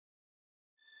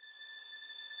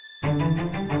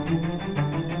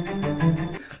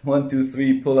One, two,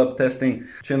 three, pull-up testing,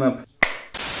 chin-up.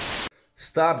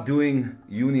 Stop doing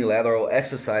unilateral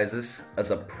exercises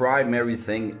as a primary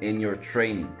thing in your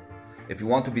training. If you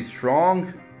want to be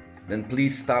strong, then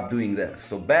please stop doing this.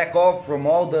 So back off from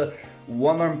all the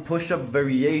one-arm push-up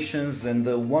variations and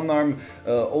the one-arm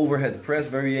overhead press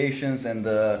variations and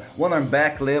the one-arm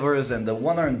back levers and the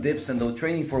one-arm dips and the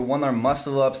training for one-arm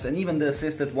muscle-ups and even the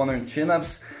assisted one-arm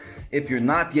chin-ups. If you're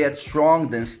not yet strong,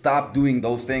 then stop doing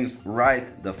those things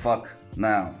right the fuck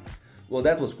now. Well,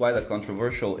 that was quite a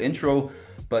controversial intro,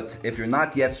 but if you're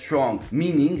not yet strong,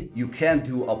 meaning you can't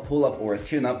do a pull-up or a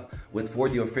chin-up with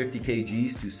 40 or 50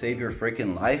 kgs to save your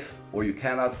freaking life, or you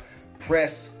cannot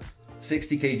press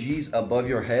 60 kgs above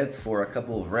your head for a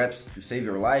couple of reps to save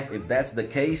your life, if that's the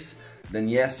case, then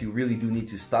yes, you really do need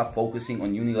to stop focusing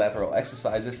on unilateral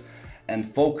exercises and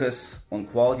focus on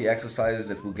quality exercises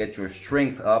that will get your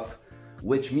strength up,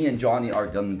 which me and Johnny are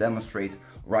gonna demonstrate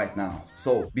right now.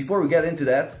 So before we get into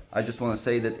that, I just want to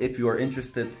say that if you are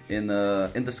interested in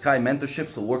the Sky mentorship,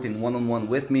 so working one-on-one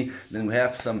with me, then we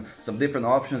have some different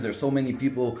options. There's so many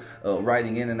people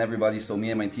writing in and everybody, so me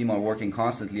and my team are working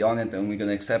constantly on it, and we're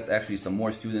gonna accept actually some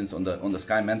more students on the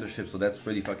Sky mentorship, so that's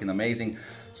pretty fucking amazing.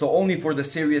 So only for the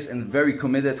serious and very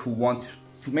committed who want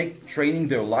to make training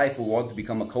their life or want to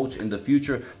become a coach in the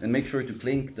future, then make sure to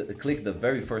click the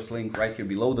very first link right here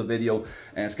below the video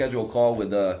and schedule a call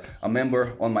with a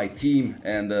member on my team,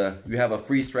 and you have a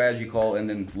free strategy call, and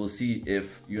then we'll see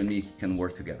if you and me can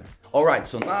work together. Alright,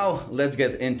 so now let's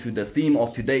get into the theme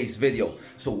of today's video.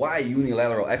 So why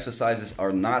unilateral exercises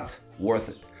are not worth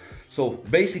it. So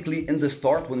basically in the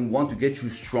start, when we want to get you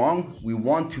strong, we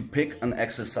want to pick an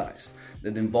exercise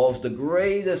that involves the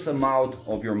greatest amount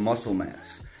of your muscle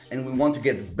mass. And we want to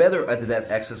get better at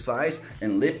that exercise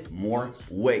and lift more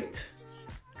weight.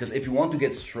 Because if you want to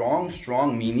get strong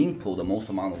meaning pull the most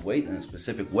amount of weight in a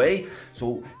specific way.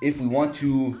 So if we want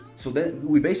to, so then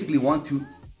we basically want to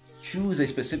choose a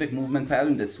specific movement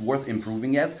pattern that's worth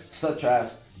improving at, such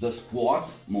as the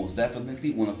squat, most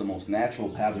definitely, one of the most natural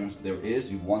patterns there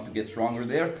is. You want to get stronger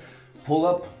there. Pull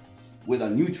up, with a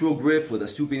neutral grip, with a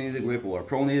supinated grip or a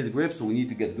pronated grip, so we need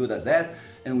to get good at that,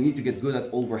 and we need to get good at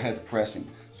overhead pressing.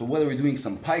 So whether we're doing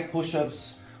some pike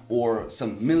push-ups or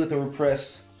some military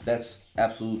press, that's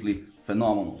absolutely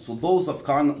phenomenal. So those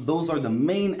are the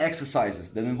main exercises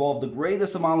that involve the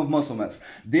greatest amount of muscle mass.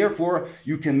 Therefore,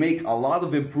 you can make a lot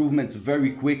of improvements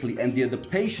very quickly, and the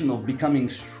adaptation of becoming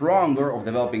stronger, of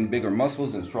developing bigger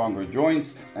muscles and stronger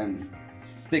joints and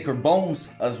thicker bones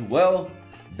as well,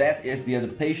 that is the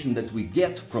adaptation that we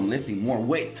get from lifting more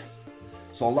weight.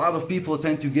 So a lot of people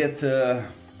tend to get a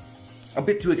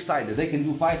bit too excited. They can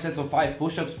do 5 sets of 5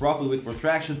 push-ups properly with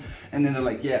protraction, and then they're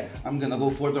like, yeah, I'm gonna go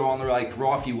further on like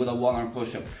Rocky with a one-arm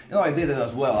push-up. You know, I did it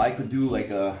as well. I could do like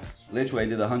literally I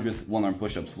did 100 one-arm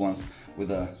push-ups once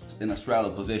with in a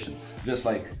straddle position, just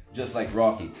like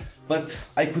Rocky. But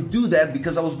I could do that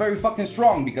because I was very fucking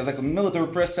strong, because I could military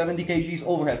press 70 kgs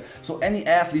overhead. So any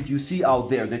athlete you see out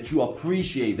there that you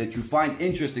appreciate, that you find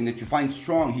interesting, that you find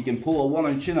strong, he can pull a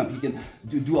one-arm chin-up, he can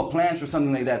do a planche or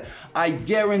something like that. I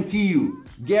guarantee you,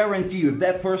 if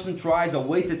that person tries a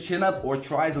weighted chin-up or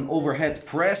tries an overhead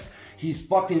press, he's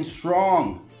fucking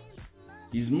strong.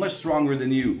 He's much stronger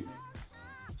than you.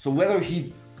 So whether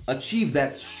he achieved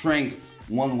that strength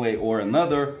one way or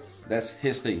another, that's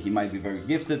his thing. He might be very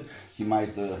gifted, he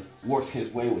might work his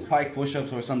way with pike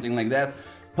push-ups or something like that,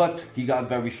 but he got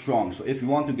very strong. So if you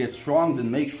want to get strong,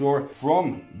 then make sure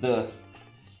from the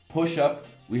push-up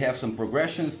we have some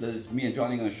progressions that me and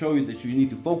Johnny are going to show you that you need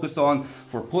to focus on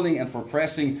for pulling and for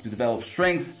pressing to develop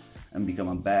strength and become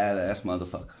a badass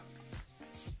motherfucker.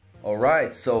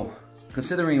 Alright, so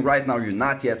considering right now you're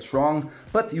not yet strong,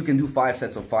 but you can do 5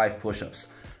 sets of 5 push-ups.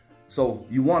 So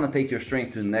you want to take your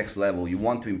strength to the next level, you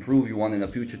want to improve, you want in the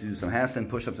future to do some handstand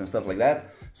push-ups and stuff like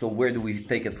that. So where do we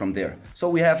take it from there? So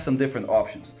we have some different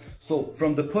options. So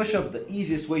from the push-up, the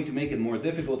easiest way to make it more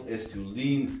difficult is to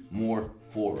lean more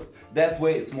forward. That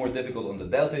way it's more difficult on the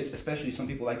deltoids, especially some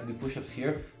people like to do push-ups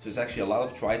here. So there's actually a lot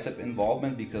of tricep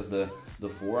involvement because the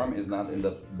forearm is not in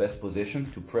the best position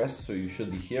to press, so you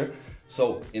should be here.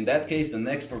 So in that case, the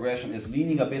next progression is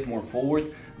leaning a bit more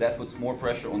forward. That puts more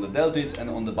pressure on the deltoids and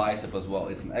on the bicep as well.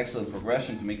 It's an excellent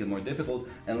progression to make it more difficult.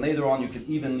 And later on, you can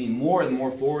even lean more and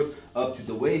more forward up to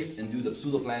the waist and do the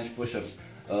pseudo planche push-ups.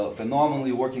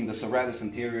 Phenomenally working the serratus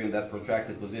anterior in that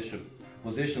protracted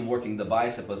position, working the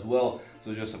bicep as well.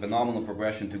 So just a phenomenal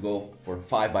progression to go for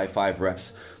 5 by 5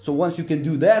 reps. So once you can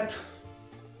do that,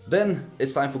 then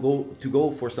it's time to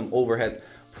go for some overhead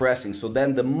pressing. So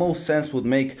then the most sense would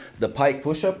make the pike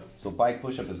push-up. So pike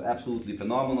push-up is absolutely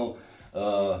phenomenal.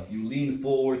 You lean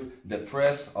forward,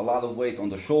 depress a lot of weight on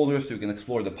the shoulders, so you can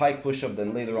explore the pike push-up,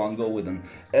 then later on go with an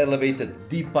elevated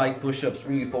deep pike push-ups,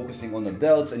 really focusing on the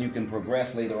delts, and you can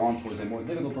progress later on towards a more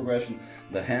difficult progression,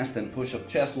 the handstand push-up,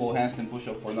 chest wall handstand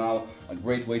push-up for now, a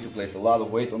great way to place a lot of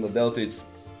weight on the deltoids.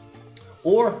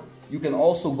 Or you can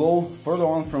also go further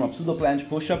on from a pseudo planche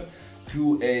push-up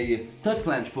to a tuck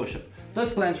planche push-up. Tuck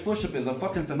planche push-up is a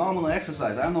fucking phenomenal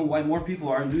exercise. I don't know why more people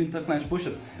aren't doing tuck planche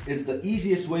push-up. It's the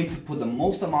easiest way to put the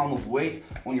most amount of weight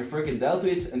on your freaking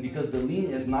deltoids, and because the lean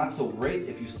is not so great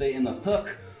if you stay in a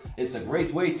tuck, it's a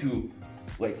great way to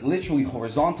like literally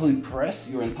horizontally press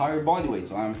your entire body weight.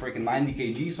 So I'm freaking 90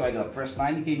 kg, so I gotta press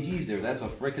 90 kgs there. That's a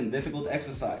freaking difficult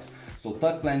exercise. So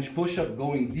tuck planche push-up,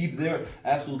 going deep there,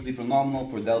 absolutely phenomenal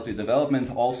for deltoid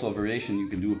development. Also a variation, you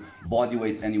can do body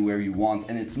weight anywhere you want,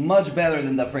 and it's much better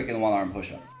than the freaking one arm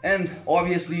push-up. And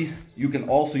obviously you can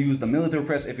also use the military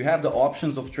press if you have the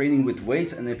options of training with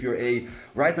weights, and if you're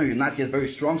right now you're not yet very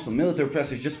strong, so military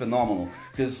press is just phenomenal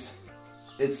because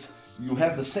you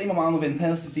have the same amount of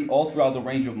intensity all throughout the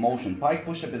range of motion. Pike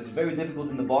push-up is very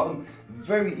difficult in the bottom,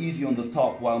 very easy on the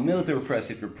top, while military press,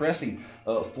 if you're pressing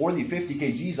 40, 50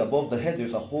 kgs above the head,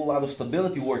 there's a whole lot of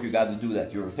stability work you got to do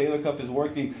that. Your rotator cuff is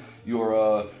working,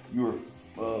 you're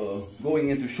going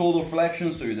into shoulder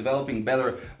flexion, so you're developing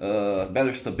better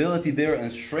stability there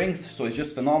and strength, so it's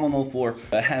just phenomenal for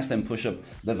handstand push-up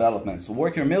development. So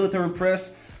work your military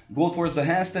press, go towards the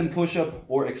handstand push-up,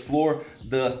 or explore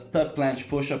the tuck planche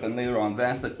push-up, and later on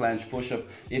advanced tuck planche push-up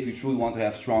if you truly want to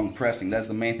have strong pressing. That's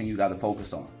the main thing you got to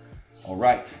focus on.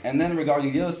 Alright, and then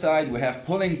regarding the other side, we have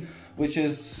pulling, which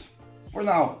is for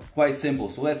now quite simple.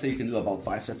 So let's say you can do about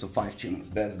 5 sets of 5 chin-ups.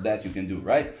 That you can do,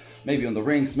 right? Maybe on the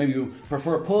rings, maybe you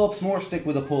prefer pull-ups more, stick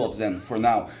with the pull-ups then for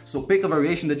now. So pick a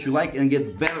variation that you like and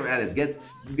get better at it,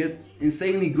 get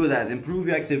insanely good at it, improve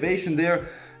your activation there,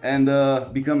 and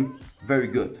become very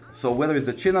good. So whether it's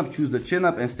the chin-up, choose the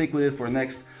chin-up and stick with it for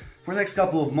next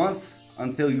couple of months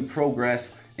until you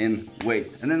progress in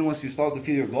weight. And then once you start to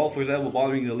feel your golfer's elbow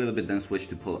bothering you a little bit, then switch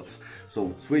to pull-ups.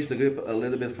 So switch the grip a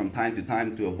little bit from time to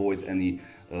time to avoid any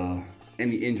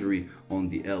injury on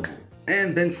the elbow.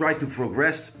 And then try to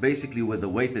progress basically with the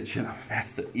weighted chin-up.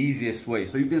 That's the easiest way.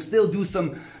 So you can still do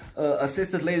some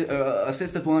assisted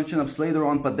one-arm chin-ups later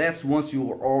on, but that's once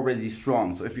you are already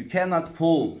strong. So if you cannot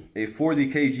pull a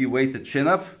 40 kg weighted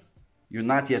chin-up, you're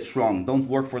not yet strong. Don't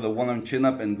work for the one-arm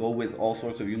chin-up and go with all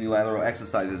sorts of unilateral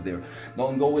exercises there.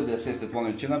 Don't go with the assisted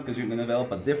one-arm chin-up because you're going to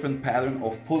develop a different pattern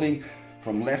of pulling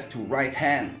from left to right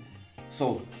hand.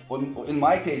 So in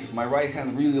my case, my right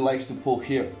hand really likes to pull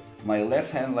here. My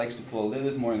left hand likes to pull a little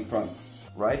bit more in front.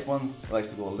 Right one likes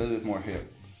to go a little bit more here.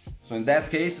 So in that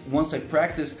case, once I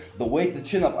practice the weighted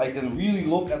chin-up, I can really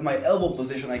look at my elbow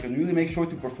position. I can really make sure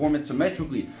to perform it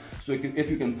symmetrically. So if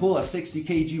you can pull a 60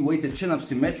 kg weighted chin-up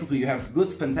symmetrically, you have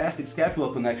good, fantastic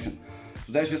scapular connection.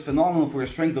 So that's just phenomenal for your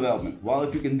strength development. While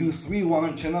if you can do 3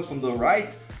 one-arm chin-ups on the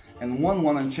right and 1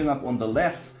 one-arm chin-up on the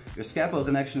left, your scapular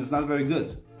connection is not very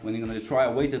good. When you're going to try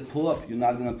a weighted pull-up, you're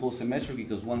not going to pull symmetrically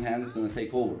because one hand is going to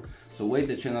take over. So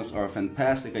weighted chin-ups are a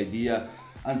fantastic idea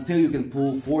until you can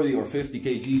pull 40 or 50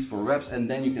 kgs for reps, and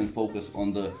then you can focus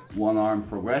on the one-arm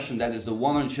progression. That is the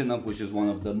one-arm chin-up, which is one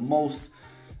of the most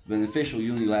beneficial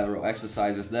unilateral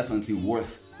exercises, definitely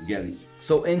worth getting.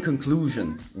 So in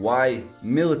conclusion, why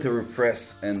military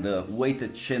press and the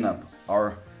weighted chin-up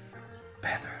are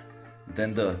better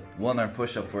than the one-arm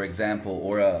push-up, for example,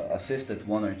 or a assisted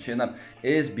one-arm chin-up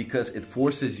is because it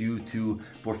forces you to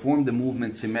perform the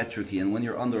movement symmetrically, and when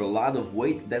you're under a lot of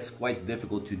weight, that's quite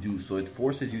difficult to do. So it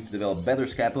forces you to develop better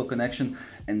scapular connection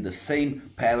and the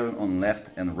same pattern on left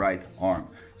and right arm.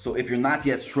 So if you're not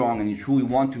yet strong and you truly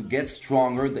want to get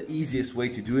stronger, the easiest way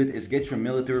to do it is get your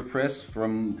military press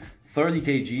from 30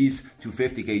 kgs to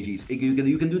 50 kgs.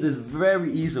 You can do this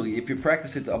very easily if you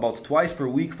practice it about twice per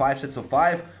week, 5 sets of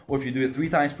 5, or if you do it 3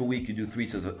 times per week, you do 3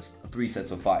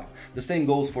 sets of 5. The same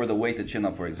goes for the weighted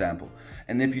chin-up, for example.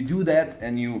 And if you do that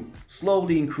and you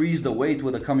slowly increase the weight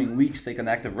with the coming weeks, take an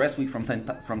active rest week from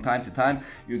time to time,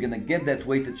 you're gonna get that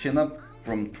weighted chin-up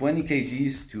from 20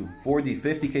 kgs to 40,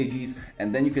 50 kgs,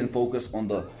 and then you can focus on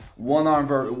the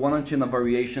one-arm chin-up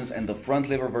variations and the front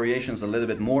lever variations a little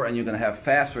bit more, and you're gonna have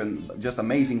faster and just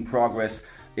amazing progress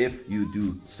if you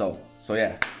do so. So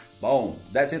yeah, boom,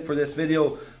 that's it for this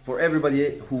video. For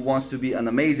everybody who wants to be an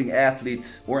amazing athlete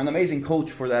or an amazing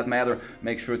coach for that matter,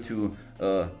 make sure to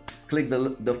click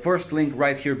the first link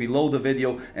right here below the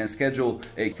video and schedule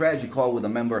a strategy call with a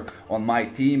member on my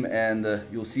team, and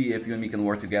you'll see if you and me can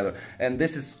work together. And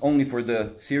this is only for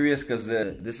the serious, because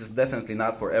this is definitely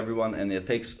not for everyone, and it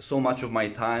takes so much of my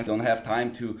time. I don't have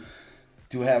time to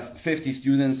to have 50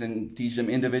 students and teach them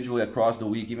individually across the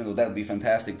week, even though that would be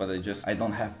fantastic, but I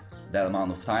don't have that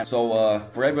amount of time. So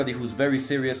for everybody who's very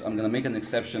serious, I'm gonna make an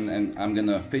exception and I'm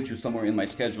gonna fit you somewhere in my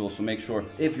schedule. So make sure,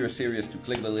 if you're serious, to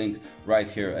click the link right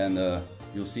here, and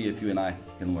you'll see if you and I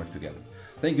can work together.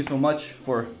 Thank you so much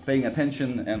for paying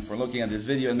attention and for looking at this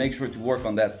video, and make sure to work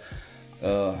on that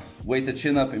weighted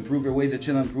chin up, improve your weighted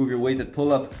chin up, improve your weighted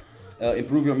pull up,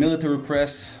 improve your military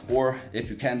press, or if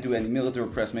you can't do any military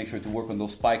press, make sure to work on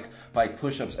those pike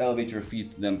push-ups, elevate your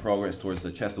feet, then progress towards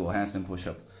the chest to a handstand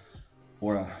push-up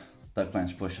or a duck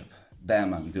planche push-up.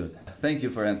 Damn, I'm good. Thank you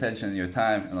for your attention and your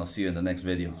time, and I'll see you in the next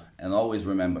video. And always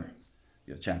remember,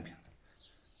 you're a champion.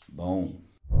 Boom.